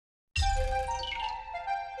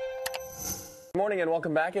Good morning and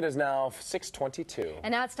welcome back. It is now 6:22.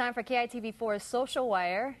 And now it's time for KITV4's Social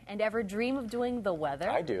Wire. And ever dream of doing the weather?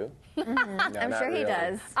 I do. No, I'm sure he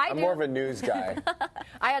does. I'm more of a news guy.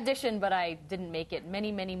 I auditioned, but I didn't make it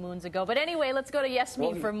many, many moons ago. But anyway, let's go to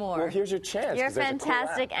Yasmin for more. Well, here's your chance. You're a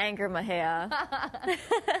fantastic anchor, Mahia.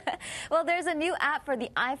 Well, there's a new app for the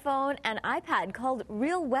iPhone and iPad called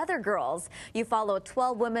Real Weather Girls. You follow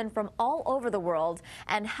 12 women from all over the world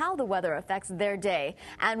and how the weather affects their day.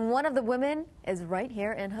 And one of the women is right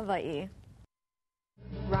here in Hawaii.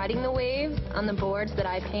 Riding the waves on the boards that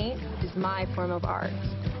I paint is my form of art.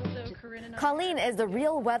 Colleen is the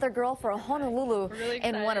real weather girl for Honolulu.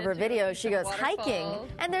 In one of her videos, she goes hiking.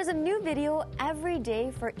 And there's a new video every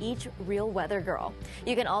day for each real weather girl.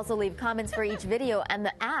 You can also leave comments for each video, and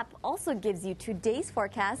the app also gives you today's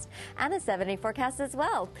forecast and a 7-day forecast as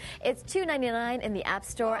well. It's $2.99 in the App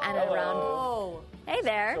Store and around. Hey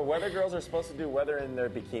there. So weather girls are supposed to do weather in their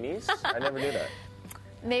bikinis? I never knew that.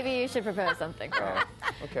 Maybe you should propose something.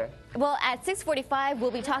 Okay. Well, at 6:45,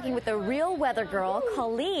 we'll be talking with the real weather girl,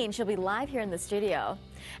 Colleen. She'll be live here in the studio.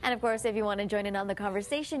 And of course, if you want to join in on the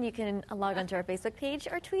conversation, you can log onto our Facebook page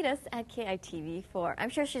or tweet us at KITV4. I'm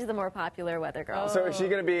sure she's the more popular weather girl. So is she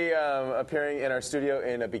going to be appearing in our studio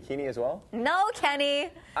in a bikini as well? No,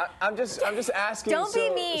 Kenny. I'm just asking. Don't be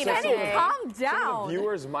mean. Kenny, calm Some down. of the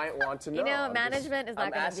viewers might want to know. You know, management is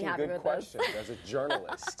not going to be happy with I'm asking good questions as a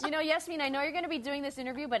journalist. You know, Yasmin, I know you're going to be doing this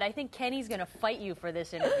interview, but I think Kenny's going to fight you for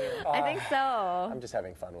this interview. I think so. I'm just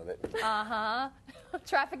having fun with it.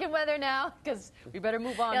 Traffic and weather now, because we better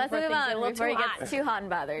move on. Yeah, let's move on before before he gets too hot and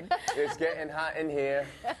bothered. It's getting hot in here.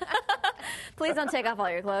 Please don't take off all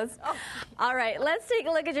your clothes. All right, let's take a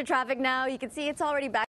look at your traffic now. You can see it's already back.